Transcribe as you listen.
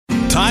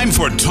Time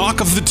for Talk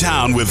of the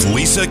Town with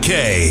Lisa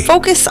Kay.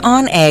 Focus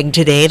on ag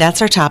today.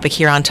 That's our topic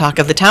here on Talk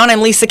of the Town.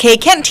 I'm Lisa Kay.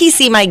 Kent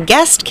Thiesse, my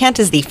guest. Kent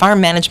is the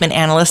Farm Management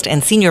Analyst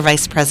and Senior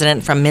Vice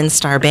President from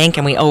Minstar Bank,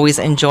 and we always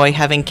enjoy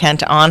having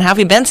Kent on. How have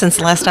you been since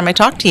the last time I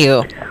talked to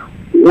you?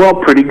 Well,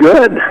 pretty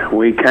good.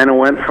 We kind of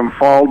went from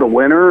fall to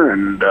winter,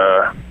 and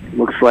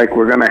looks like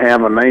we're going to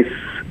have a nice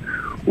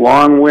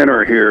long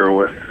winter here.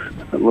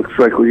 It looks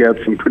like we got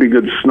some pretty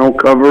good snow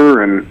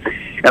cover, and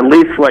at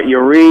least what you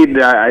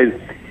read,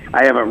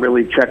 I haven't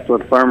really checked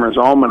what Farmer's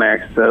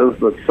Almanac says,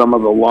 but some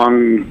of the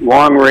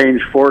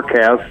long-range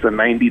forecasts, the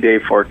 90-day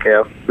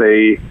forecasts,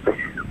 say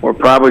we're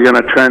probably going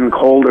to trend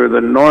colder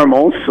than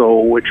normal,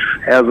 which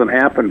hasn't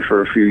happened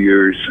for a few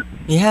years.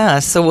 Yeah,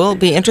 so we'll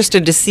be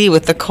interested to see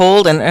with the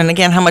cold and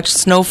again, how much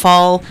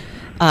snowfall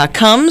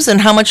comes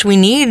and how much we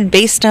need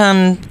based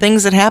on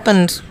things that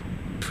happened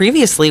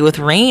previously with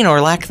rain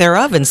or lack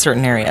thereof in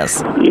certain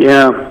areas.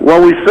 Yeah,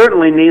 well, we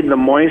certainly need the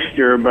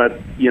moisture,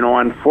 but,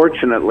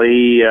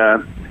 unfortunately,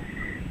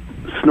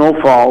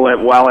 snowfall,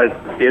 while it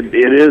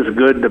is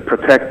good to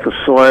protect the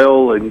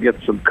soil and get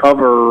some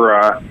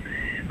cover,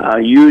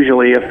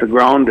 usually if the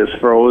ground is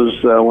froze,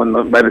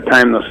 by the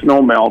time the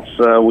snow melts,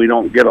 we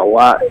don't get a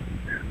lot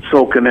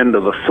soaking into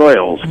the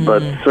soils.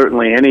 But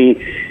certainly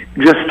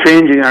just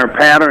changing our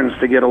patterns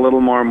to get a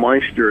little more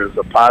moisture is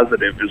a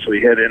positive as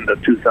we head into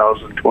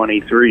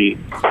 2023.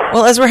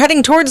 Well, as we're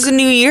heading towards the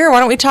new year, why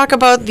don't we talk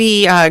about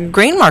the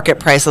grain market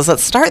prices?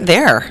 Let's start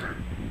there.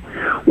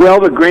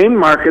 Well, the grain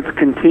markets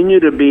continue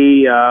to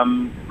be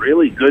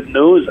really good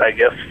news, I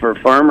guess, for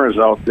farmers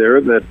out there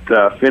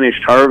that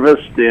finished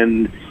harvest,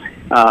 and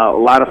a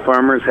lot of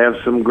farmers have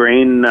some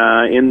grain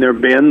in their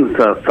bins.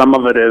 Some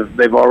of it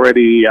they've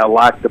already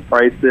locked the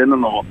price in,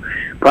 and they'll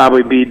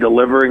probably be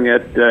delivering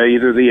it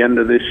either the end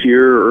of this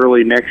year or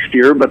early next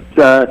year. But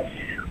a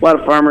lot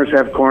of farmers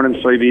have corn and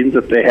soybeans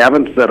that they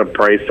haven't set a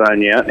price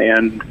on yet,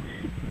 and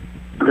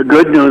the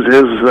good news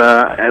is,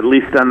 at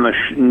least on the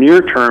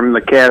near term, the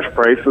cash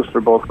prices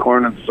for both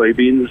corn and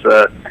soybeans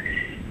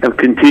have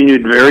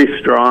continued very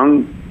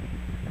strong.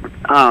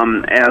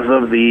 As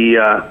of the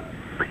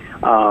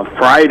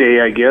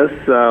Friday, I guess,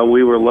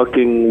 we were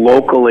looking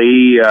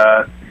locally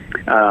at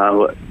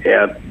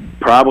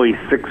probably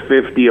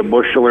 $6.50 a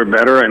bushel or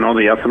better. I know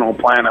the ethanol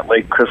plant at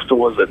Lake Crystal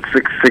was at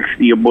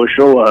 $6.60 a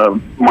bushel, a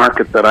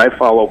market that I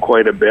follow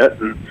quite a bit,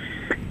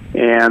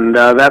 and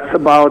that's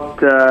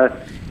about.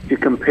 You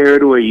compare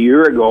to a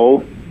year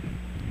ago,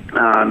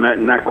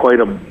 not quite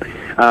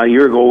a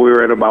year ago, we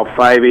were at about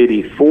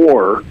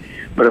 584.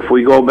 But if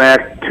we go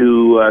back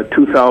to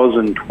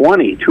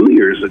 2020, 2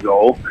 years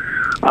ago,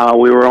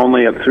 we were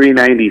only at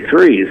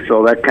 393.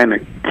 So that kind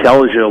of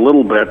tells you a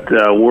little bit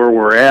where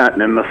we're at.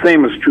 And the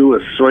same is true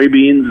with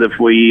soybeans. If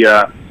we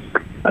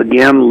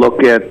again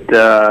look at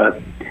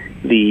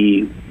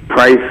the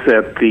price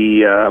at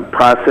the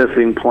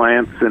processing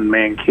plants in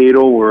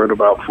Mankato, we're at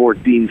about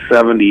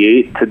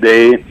 $14.78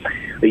 today.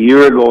 A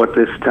year ago at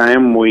this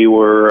time, we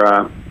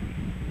were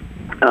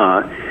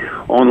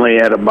only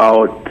at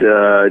about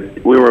a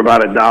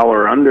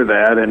dollar under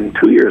that, and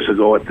 2 years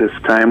ago at this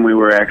time, we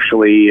were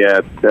actually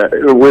at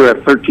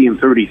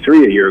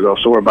 $13.33 a year ago.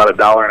 So we're about a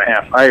dollar and a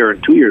half higher.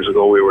 And 2 years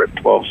ago, we were at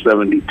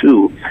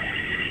 $12.72.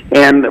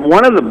 And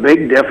one of the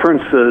big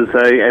differences,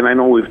 and I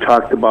know we've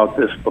talked about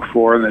this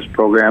before in this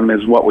program,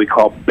 is what we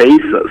call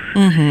basis.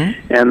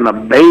 And the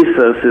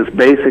basis is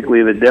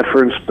basically the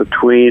difference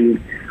between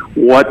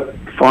what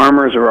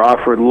farmers are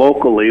offered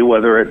locally,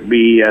 whether it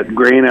be at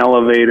grain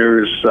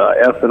elevators,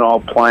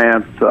 ethanol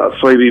plants,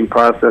 soybean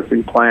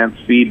processing plants,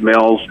 feed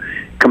mills,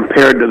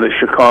 compared to the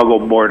Chicago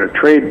Board of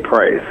Trade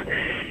price.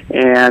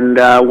 And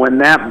when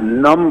that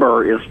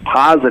number is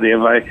positive,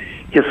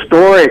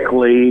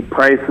 historically,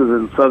 prices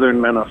in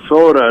southern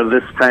Minnesota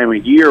this time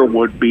of year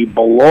would be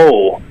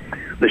below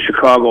the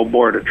Chicago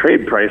Board of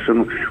Trade price.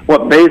 And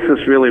what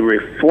basis really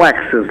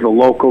reflects is the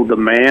local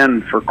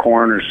demand for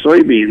corn or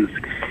soybeans.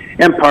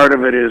 And part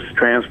of it is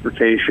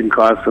transportation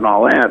costs and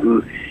all that.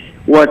 And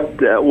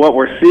what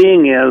we're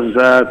seeing is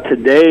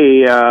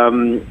today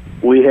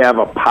we have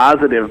a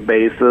positive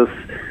basis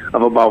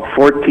of about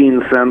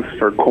 14 cents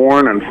for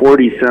corn and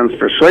 40 cents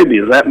for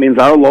soybeans. That means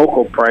our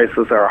local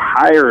prices are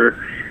higher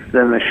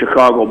than the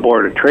Chicago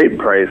Board of Trade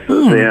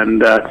prices.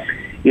 And,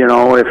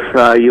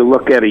 if you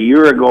look at a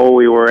year ago,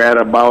 we were at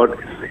about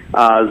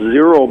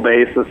zero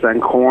basis on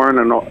corn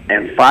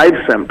and 5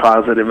 cent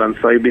positive on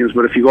soybeans.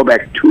 But if you go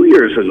back 2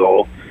 years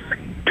ago,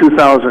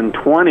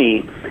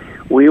 2020,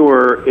 we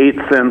were 8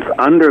 cents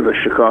under the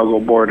Chicago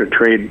Board of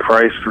Trade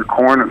price for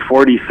corn and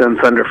 40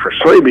 cents under for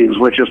soybeans,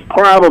 which is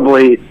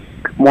probably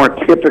more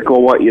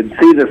typical what you'd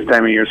see this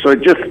time of year. So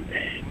it just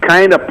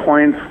kind of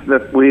points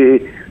that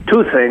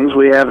two things.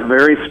 We have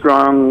very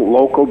strong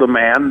local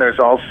demand. There's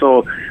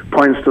also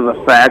points to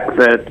the fact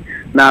that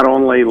not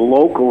only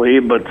locally,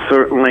 but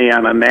certainly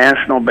on a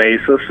national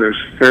basis, there's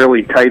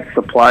fairly tight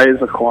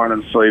supplies of corn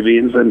and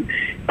soybeans, and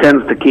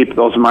tends to keep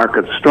those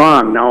markets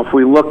strong. Now, if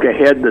we look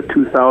ahead to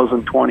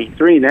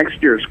 2023,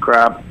 next year's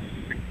crop,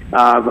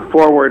 the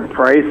forward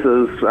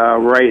prices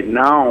right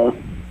now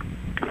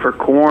for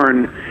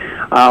corn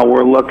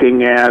we're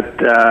looking at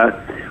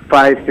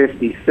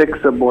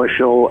 $5.56 a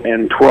bushel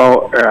and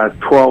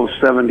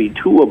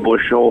 $12.72 a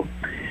bushel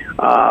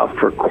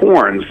for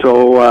corn.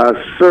 So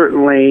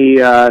certainly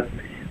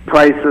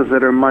prices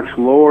that are much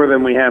lower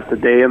than we have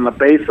today, and the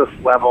basis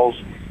levels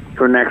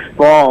for next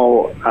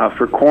fall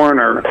for corn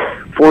are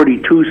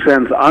 42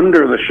 cents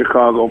under the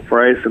Chicago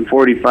price and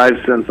 45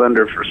 cents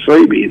under for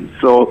soybeans.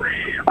 So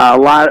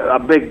a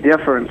big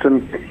difference.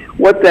 And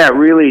what that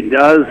really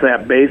does,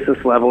 that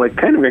basis level, it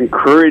kind of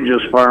encourages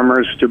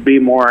farmers to be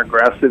more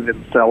aggressive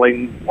in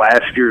selling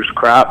last year's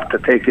crop to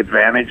take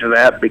advantage of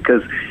that,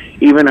 because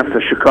even if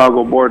the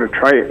Chicago Board of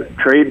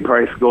Trade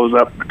price goes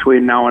up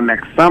between now and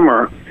next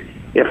summer,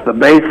 if the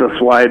basis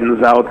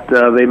widens out,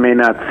 they may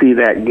not see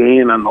that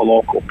gain on the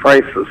local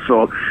prices.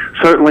 So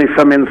certainly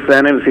some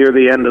incentives here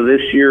the end of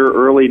this year,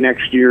 early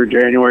next year,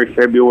 January,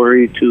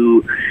 February,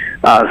 to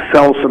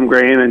sell some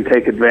grain and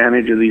take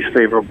advantage of these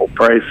favorable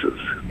prices.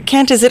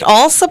 Kent, is it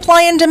all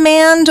supply and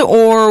demand,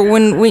 or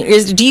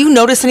do you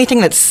notice anything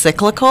that's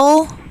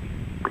cyclical?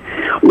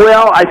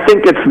 Well, I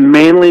think it's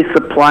mainly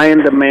supply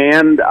and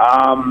demand.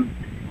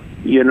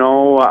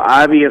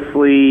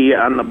 Obviously,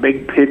 on the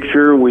big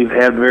picture, we've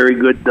had very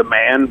good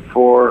demand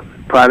for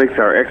products.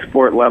 Our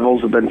export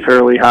levels have been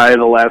fairly high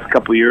the last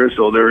couple of years,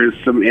 so there is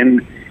some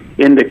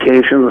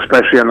indications,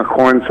 especially on the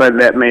corn side,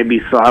 that may be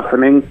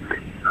softening.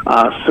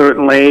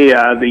 Certainly,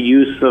 the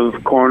use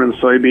of corn and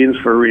soybeans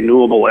for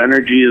renewable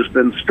energy has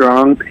been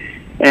strong,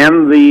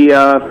 and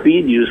the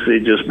feed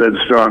usage has been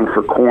strong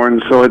for corn.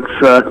 So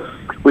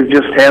we've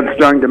just had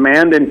strong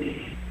demand, and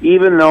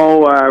even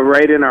though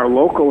right in our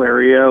local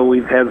area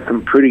we've had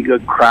some pretty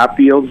good crop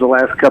yields the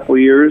last couple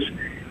of years,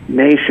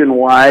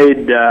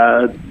 nationwide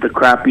the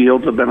crop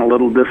yields have been a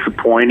little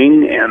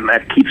disappointing, and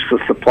that keeps the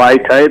supply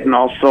tight. And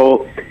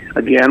also,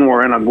 again,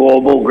 we're in a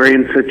global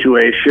grain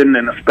situation,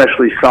 and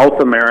especially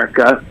South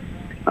America.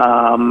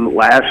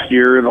 Last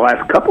year, the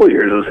last couple of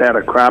years, has had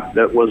a crop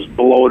that was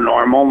below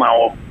normal.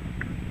 Now,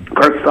 of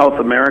course, South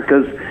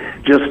America's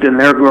just in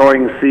their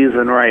growing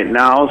season right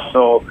now,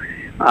 so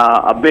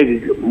a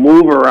big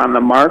mover on the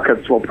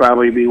markets will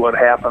probably be what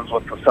happens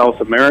with the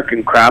South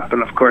American crop.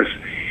 And of course,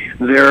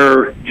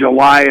 their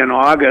July and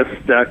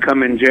August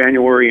come in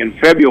January and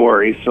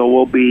February. So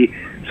we'll be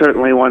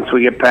certainly, once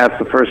we get past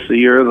the first of the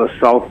year, the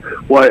South.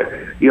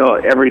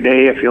 Every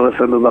day, if you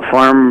listen to the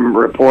farm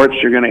reports,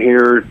 you're going to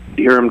hear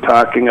them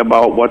talking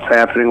about what's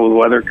happening with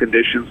weather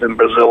conditions in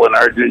Brazil and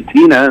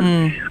Argentina.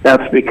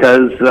 That's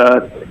because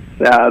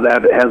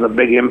that has a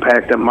big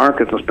impact on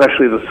markets,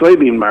 especially the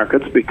soybean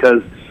markets,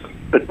 because.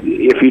 But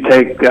if you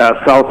take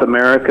South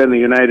America and the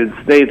United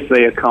States,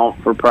 they account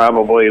for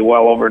probably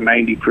well over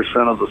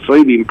 90% of the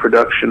soybean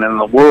production in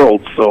the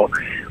world. So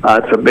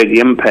it's a big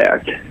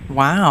impact.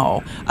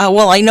 Wow.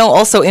 Well, I know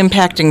also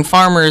impacting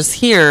farmers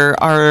here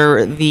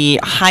are the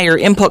higher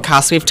input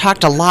costs. We've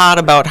talked a lot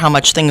about how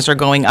much things are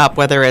going up,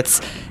 whether it's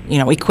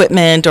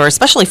equipment or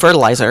especially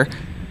fertilizer.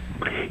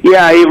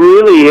 Yeah, it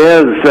really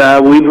is.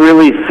 We've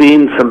really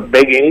seen some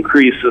big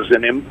increases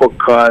in input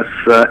costs.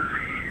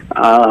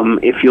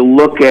 If you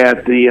look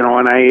at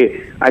and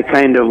I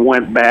kind of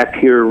went back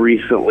here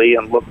recently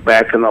and looked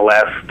back in the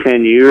last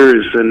 10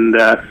 years, and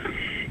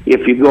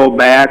if you go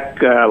back,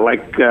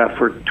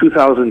 for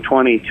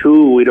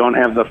 2022, we don't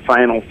have the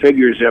final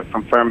figures yet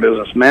from Farm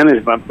Business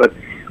Management, but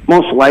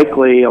most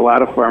likely a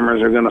lot of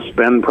farmers are going to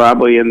spend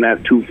probably in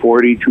that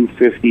 $240,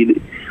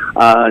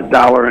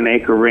 $250 an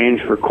acre range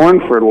for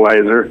corn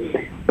fertilizer.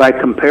 By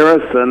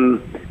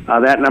comparison,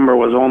 that number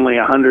was only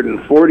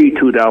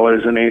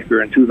 $142 an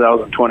acre in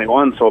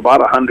 2021, so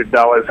about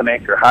 $100 an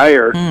acre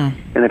higher.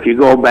 And if you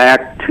go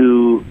back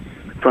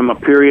from a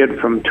period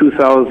from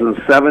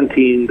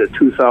 2017 to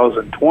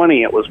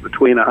 2020, it was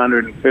between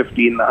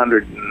 $150 and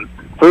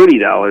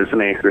 $130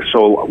 an acre,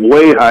 so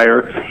way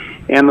higher.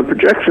 And the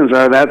projections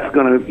are that's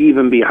going to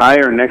even be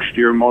higher next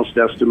year. Most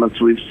estimates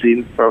we've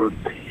seen from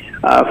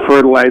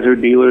fertilizer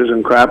dealers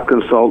and crop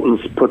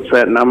consultants puts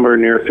that number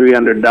near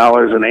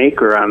 $300 an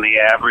acre on the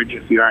average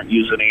if you aren't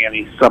using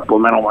any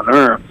supplemental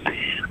manure.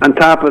 On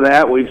top of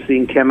that, we've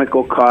seen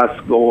chemical costs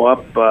go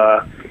up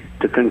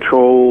to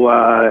control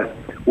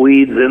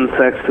weeds,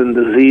 insects, and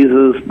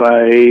diseases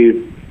by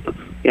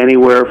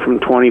anywhere from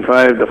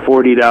 $25 to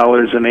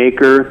 $40 an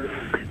acre.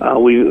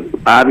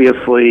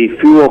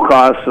 Fuel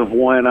costs have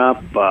went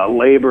up,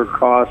 labor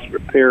costs,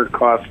 repair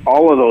costs,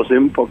 all of those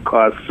input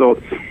costs. So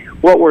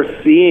what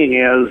we're seeing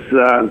is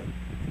the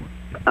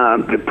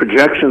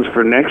projections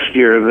for next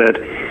year that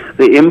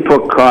the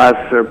input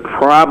costs are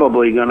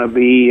probably going to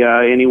be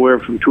anywhere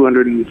from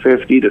 $250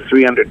 to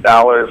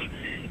 $300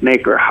 an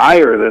acre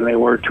higher than they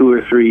were 2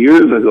 or 3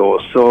 years ago.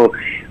 So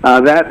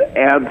that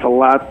adds a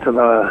lot to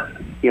the,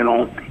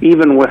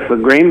 even with the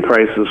grain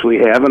prices we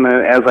have. And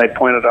as I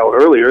pointed out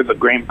earlier, the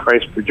grain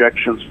price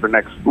projections for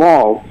next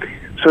fall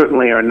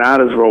certainly are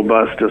not as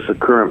robust as the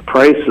current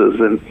prices.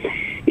 And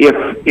if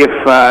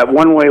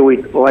one way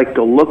we like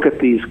to look at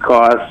these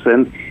costs,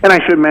 and I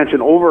should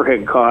mention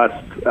overhead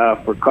costs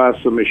for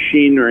costs of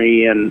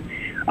machinery and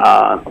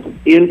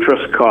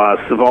interest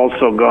costs have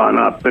also gone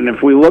up. And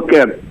if we look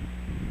at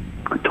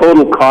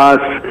total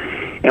costs,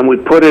 and we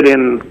put it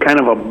in kind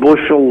of a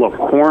bushel of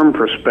corn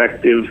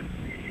perspective.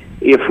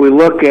 If we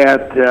look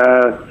at,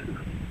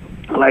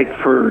 like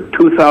for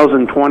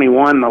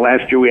 2021, the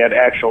last year we had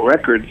actual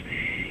records,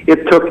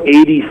 it took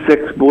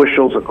 86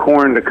 bushels of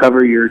corn to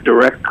cover your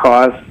direct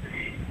costs,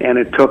 and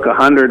it took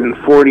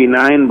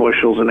 149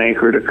 bushels an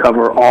acre to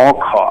cover all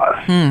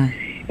costs.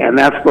 And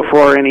that's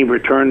before any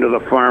return to the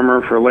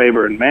farmer for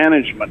labor and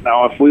management.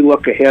 Now, if we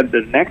look ahead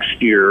to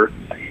next year,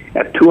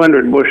 at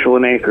 200 bushel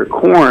an acre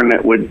corn,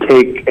 it would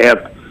take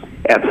at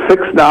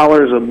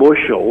 $6 a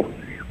bushel,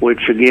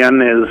 which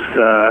again is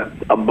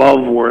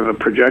above where the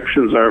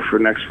projections are for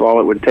next fall.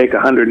 It would take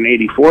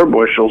 184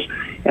 bushels,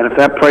 and if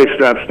that price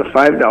drops to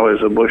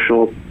 $5 a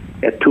bushel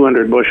at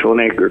 200 bushel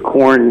an acre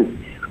corn,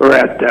 or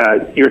at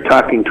you're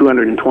talking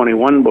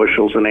 221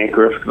 bushels an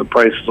acre if the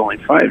price is only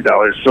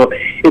 $5. So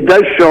it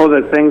does show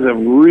that things have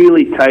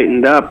really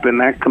tightened up, and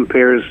that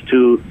compares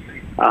to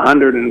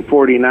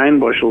 149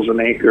 bushels an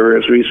acre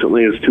as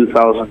recently as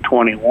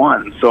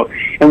 2021. So,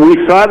 and we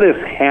saw this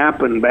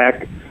happen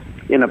back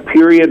in a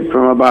period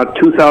from about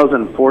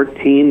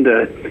 2014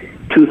 to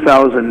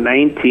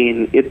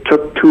 2019. It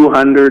took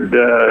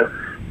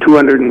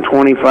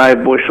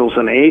 225 bushels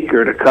an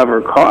acre to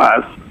cover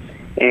costs.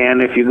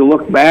 And if you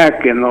look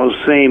back in those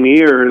same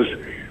years,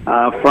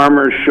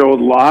 farmers showed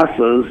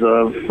losses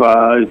of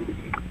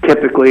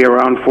typically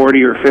around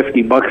 40 or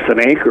 50 bucks an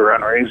acre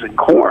on raising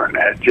corn.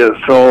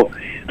 So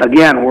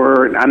again,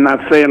 I'm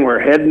not saying we're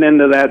heading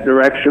into that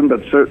direction,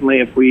 but certainly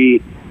if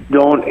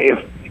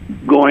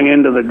going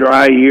into the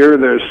dry year,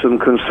 there's some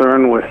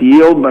concern with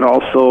yield, but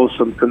also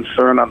some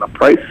concern on the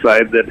price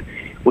side that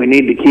we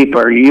need to keep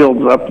our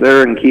yields up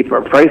there and keep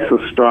our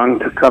prices strong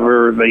to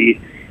cover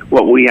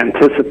what we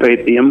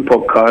anticipate the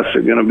input costs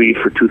are going to be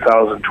for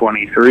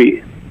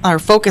 2023. Our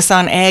Focus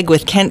on Ag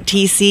with Kent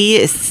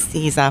Thiesse.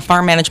 He's a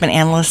farm management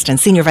analyst and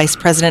senior vice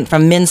president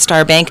from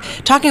Minstar Bank,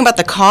 talking about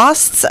the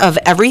costs of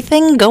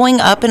everything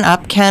going up and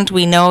up. Kent,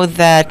 we know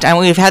that, and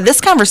we've had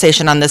this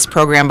conversation on this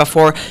program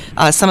before,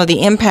 some of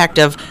the impact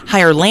of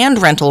higher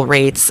land rental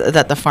rates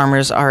that the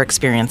farmers are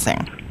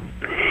experiencing.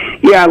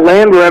 Yeah,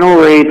 land rental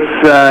rates,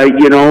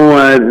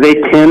 they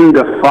tend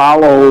to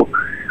follow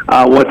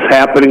what's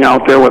happening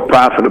out there with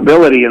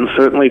profitability, and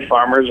certainly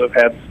farmers have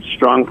had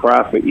strong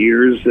profit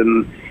years,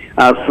 and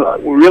so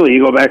really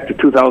you go back to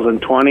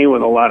 2020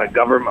 with a lot of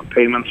government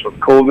payments with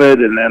COVID,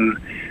 and then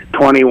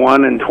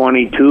 21 and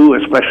 22,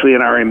 especially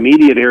in our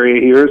immediate area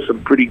here,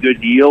 some pretty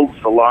good yields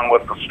along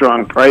with the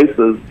strong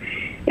prices,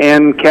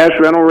 and cash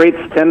rental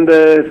rates tend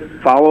to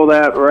follow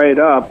that right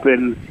up,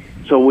 and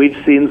so we've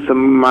seen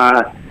some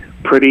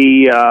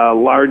pretty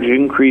large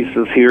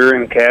increases here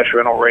in cash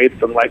rental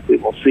rates, and likely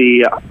we'll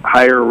see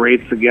higher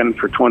rates again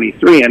for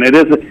 23. And it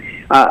is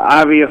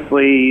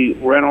obviously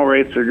rental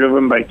rates are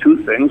driven by two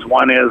things.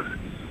 One is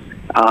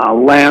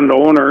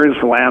landlords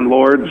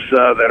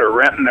that are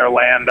renting their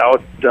land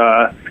out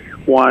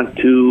want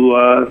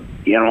to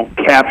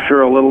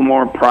capture a little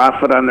more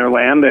profit on their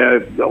land.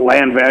 The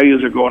land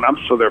values are going up,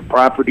 so their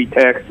property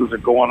taxes are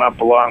going up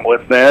along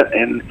with that,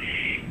 and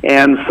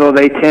so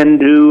they tend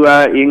to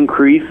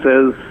increase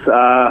as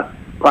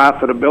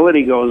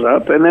profitability goes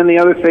up. And then the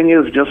other thing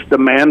is just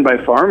demand by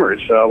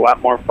farmers. A lot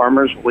more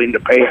farmers willing to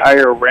pay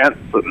higher rents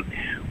and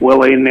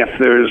willing, if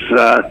there's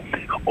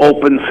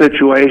open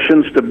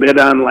situations, to bid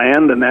on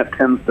land, and that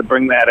tends to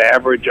bring that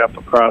average up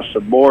across the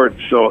board.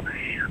 So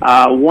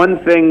one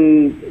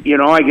thing,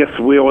 I guess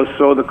we always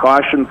throw the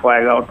caution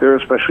flag out there,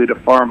 especially to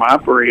farm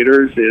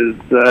operators, is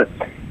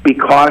be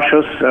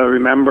cautious.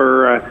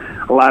 Remember,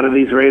 a lot of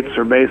these rates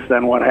are based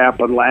on what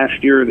happened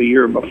last year or the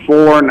year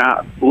before,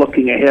 not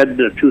looking ahead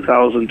to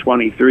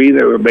 2023.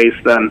 They were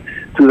based on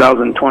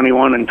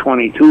 2021 and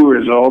 22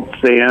 results,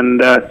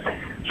 and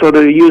so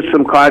to use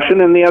some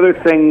caution. And the other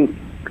thing,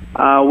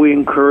 we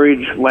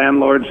encourage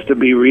landlords to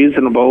be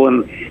reasonable,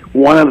 and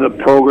one of the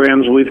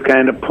programs we've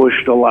kind of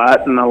pushed a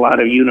lot, and a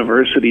lot of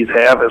universities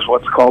have, is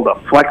what's called a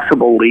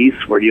flexible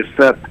lease, where you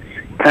set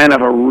kind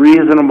of a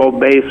reasonable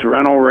base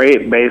rental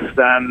rate based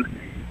on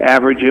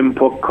average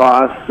input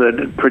costs,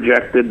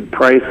 projected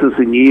prices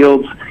and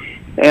yields,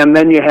 and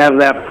then you have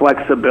that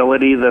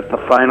flexibility that the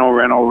final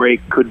rental rate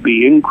could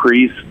be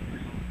increased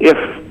if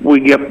we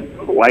get,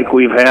 like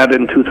we've had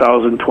in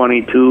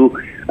 2022,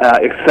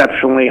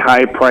 exceptionally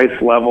high price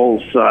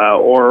levels,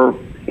 or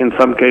in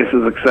some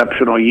cases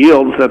exceptional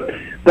yields, that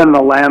then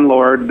the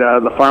landlord,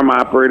 the farm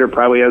operator,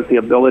 probably has the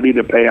ability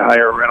to pay a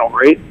higher rental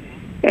rate.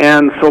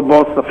 And so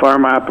both the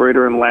farm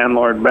operator and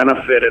landlord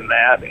benefit in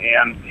that,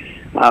 and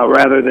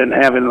rather than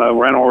having the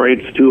rental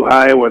rates too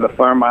high where the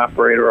farm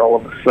operator all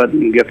of a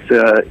sudden gets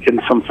in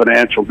some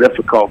financial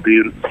difficulty.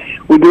 And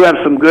we do have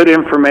some good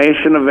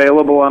information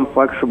available on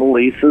flexible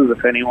leases.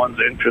 If anyone's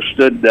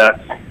interested,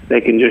 they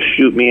can just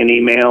shoot me an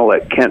email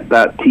at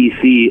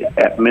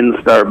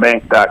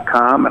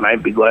kent.thiesse@minstarbank.com, and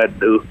I'd be glad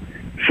to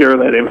share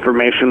that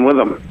information with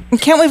them.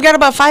 Kent, we've got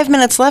about 5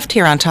 minutes left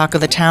here on Talk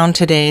of the Town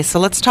today, so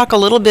let's talk a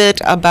little bit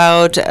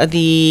about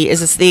the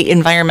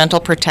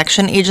Environmental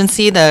Protection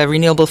Agency, the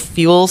renewable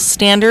fuel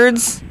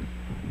standards?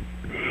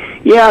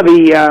 Yeah,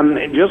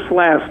 just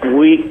last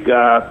week,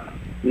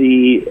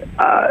 the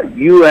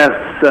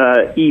U.S.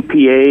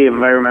 EPA,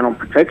 Environmental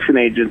Protection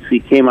Agency,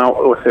 came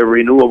out with their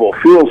renewable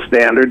fuel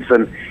standards.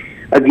 And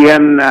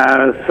again,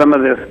 some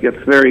of this gets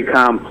very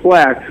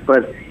complex,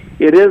 but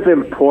it is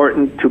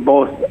important to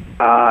both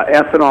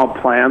ethanol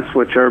plants,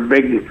 which are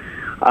big,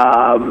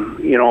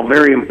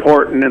 very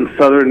important in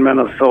southern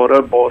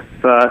Minnesota, both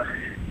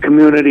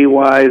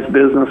community-wise,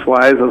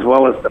 business-wise, as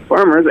well as the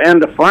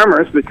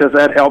farmers, because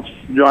that helps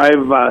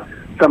drive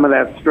some of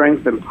that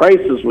strength in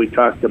prices we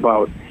talked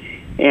about.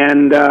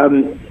 And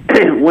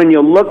when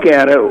you look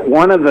at it,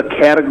 one of the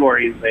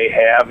categories they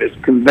have is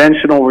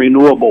conventional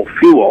renewable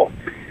fuel,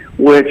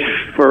 which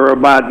for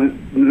about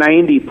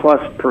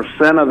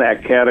 90+% of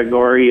that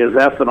category is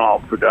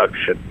ethanol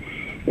production.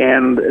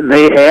 And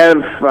they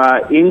have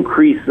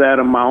increased that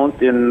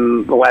amount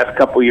in the last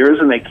couple of years,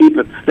 and they keep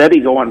it steady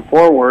going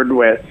forward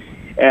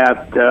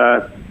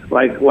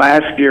like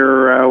last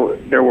year,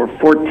 there were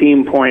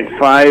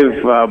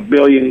 14.5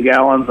 billion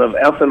gallons of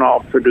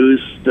ethanol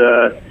produced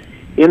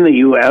in the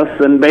U.S.,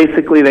 and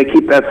basically they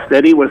keep that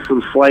steady with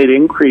some slight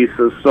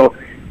increases. So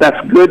that's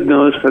good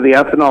news for the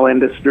ethanol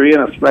industry,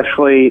 and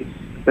especially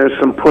there's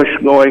some push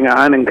going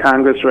on in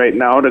Congress right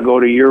now to go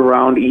to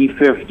year-round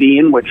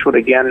E15, which would,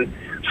 again,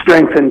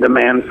 strengthen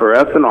demand for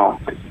ethanol.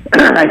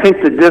 I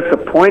think the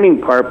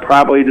disappointing part,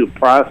 probably to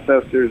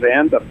processors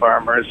and to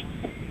farmers,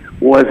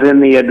 was in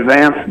the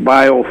advanced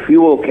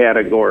biofuel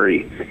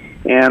category.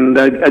 And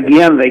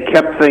again, they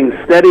kept things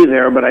steady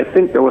there, but I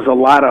think there was a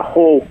lot of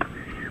hope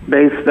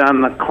based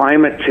on the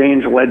climate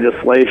change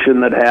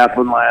legislation that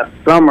happened last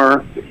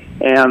summer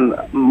and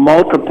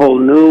multiple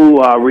new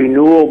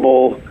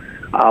renewable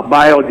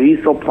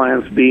biodiesel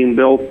plants being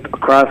built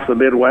across the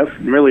Midwest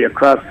and really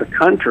across the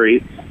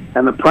country.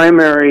 And the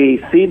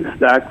primary seed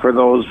stock for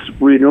those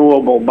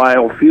renewable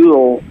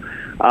biofuel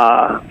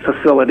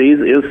facilities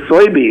is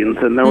soybeans,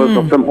 and there was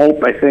some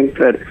hope, I think,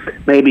 that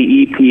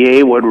maybe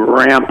EPA would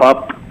ramp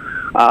up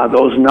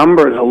those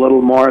numbers a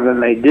little more than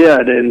they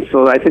did, and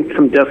so I think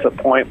some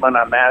disappointment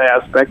on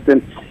that aspect.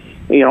 And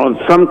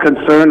some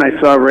concern I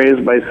saw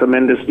raised by some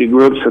industry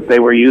groups that they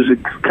were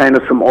using kind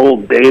of some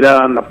old data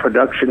on the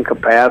production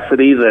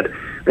capacity, that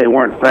they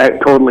weren't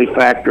totally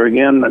factoring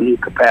in the new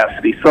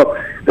capacity. So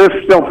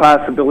there's still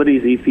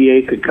possibilities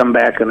EPA could come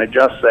back and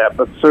adjust that,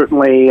 but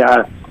certainly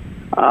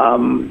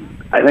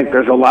I think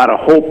there's a lot of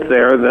hope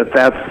there that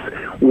that's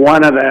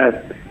one of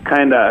the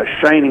kind of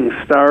shining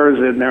stars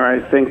in there,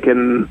 I think,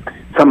 in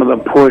some of the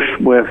push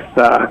with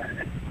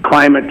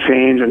climate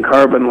change and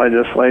carbon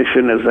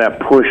legislation, is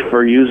that push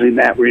for using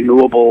that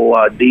renewable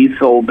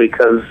diesel,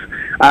 because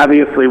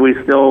obviously we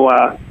still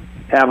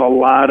have a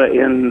lot of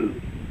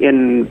in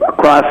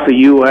across the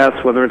U.S.,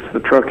 whether it's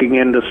the trucking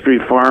industry,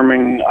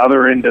 farming,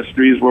 other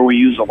industries where we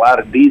use a lot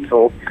of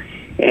diesel,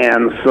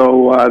 and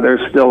so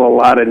there's still a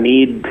lot of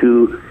need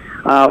to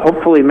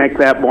hopefully make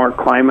that more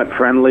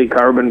climate-friendly,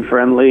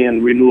 carbon-friendly,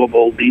 and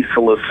renewable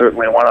diesel is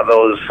certainly one of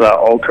those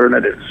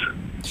alternatives.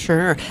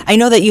 Sure. I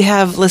know that you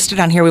have listed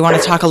on here, we want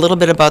to talk a little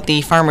bit about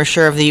the farmer's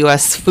share of the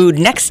U.S. food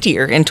next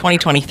year in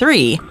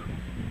 2023.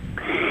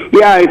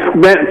 Yeah, it's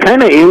been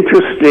kind of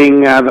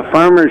interesting, the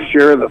farmer's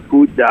share of the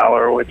food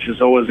dollar, which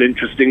is always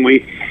interesting.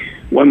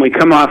 When we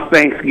come off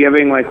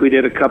Thanksgiving, like we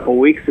did a couple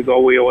weeks ago,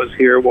 we always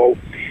hear, well,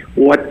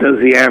 what does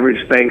the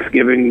average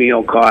Thanksgiving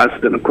meal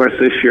cost? And of course,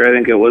 this year I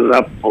think it was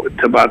up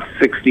to about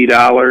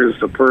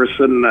 $60 a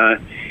person,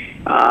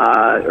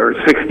 or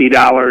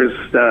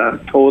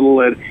 $60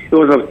 total. And it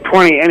was a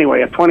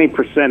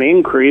 20%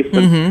 increase.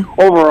 And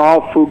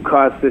overall, food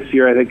costs this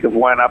year I think have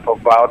went up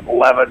about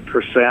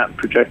 11%,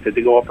 projected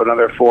to go up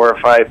another 4 or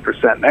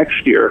 5%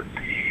 next year.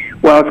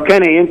 Well, it's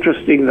kind of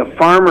interesting. The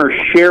farmer's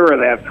share of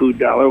that food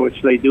dollar,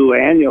 which they do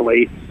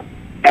annually,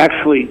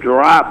 actually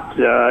dropped.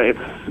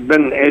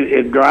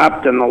 It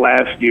dropped in the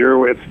last year,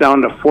 where it's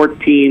down to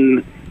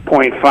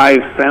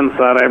 14.5 cents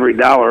out of every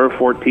dollar,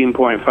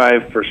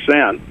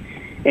 14.5%.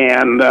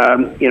 And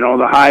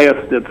the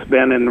highest it's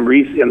been in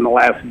the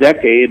last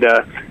decade,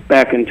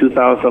 back in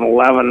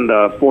 2011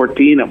 to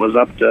 14, it was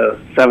up to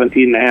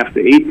 17.5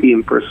 to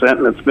 18%,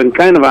 and it's been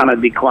kind of on a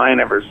decline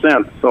ever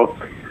since. So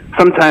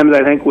sometimes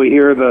I think we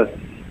hear the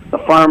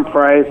farm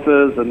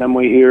prices, and then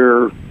we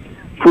hear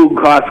food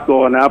costs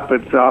going up.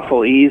 It's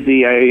awful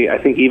easy. I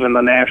think even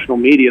the national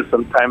media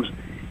sometimes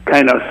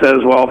kind of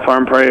says, well,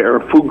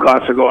 food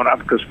costs are going up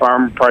because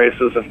farm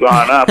prices have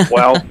gone up.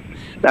 Well,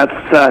 that's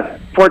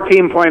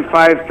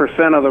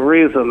 14.5% of the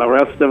reason. The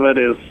rest of it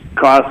is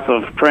costs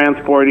of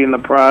transporting the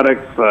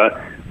products,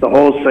 the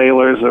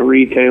wholesalers, the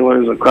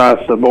retailers across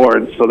the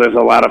board. So there's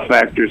a lot of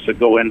factors that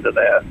go into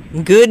that.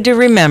 Good to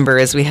remember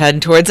as we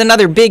head towards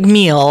another big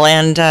meal.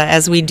 And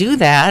as we do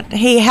that,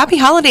 hey, happy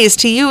holidays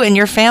to you and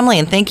your family.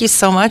 And thank you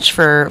so much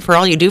for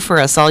all you do for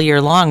us all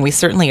year long. We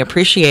certainly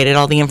appreciate it,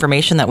 all the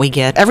information that we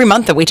get every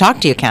month that we talk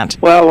to you, Kent.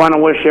 Well, I want to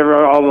wish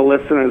all the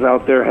listeners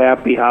out there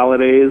happy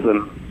holidays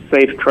and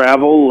safe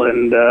travel.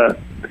 And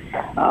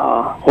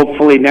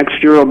hopefully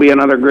next year will be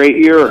another great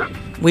year.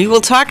 We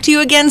will talk to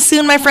you again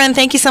soon, my friend.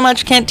 Thank you so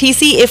much, Kent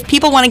Thiesse. If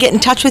people want to get in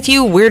touch with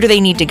you, where do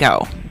they need to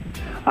go?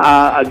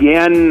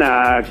 Again,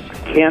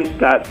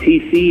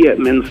 Kent.Thiesse at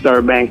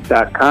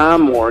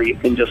minstarbank.com, or you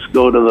can just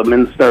go to the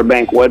Minstar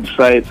Bank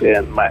website,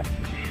 and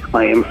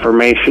my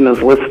information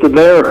is listed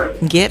there.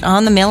 Get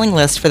on the mailing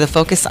list for the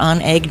Focus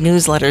on Ag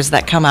newsletters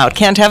that come out.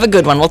 Kent, have a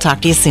good one. We'll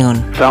talk to you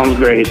soon. Sounds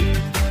great.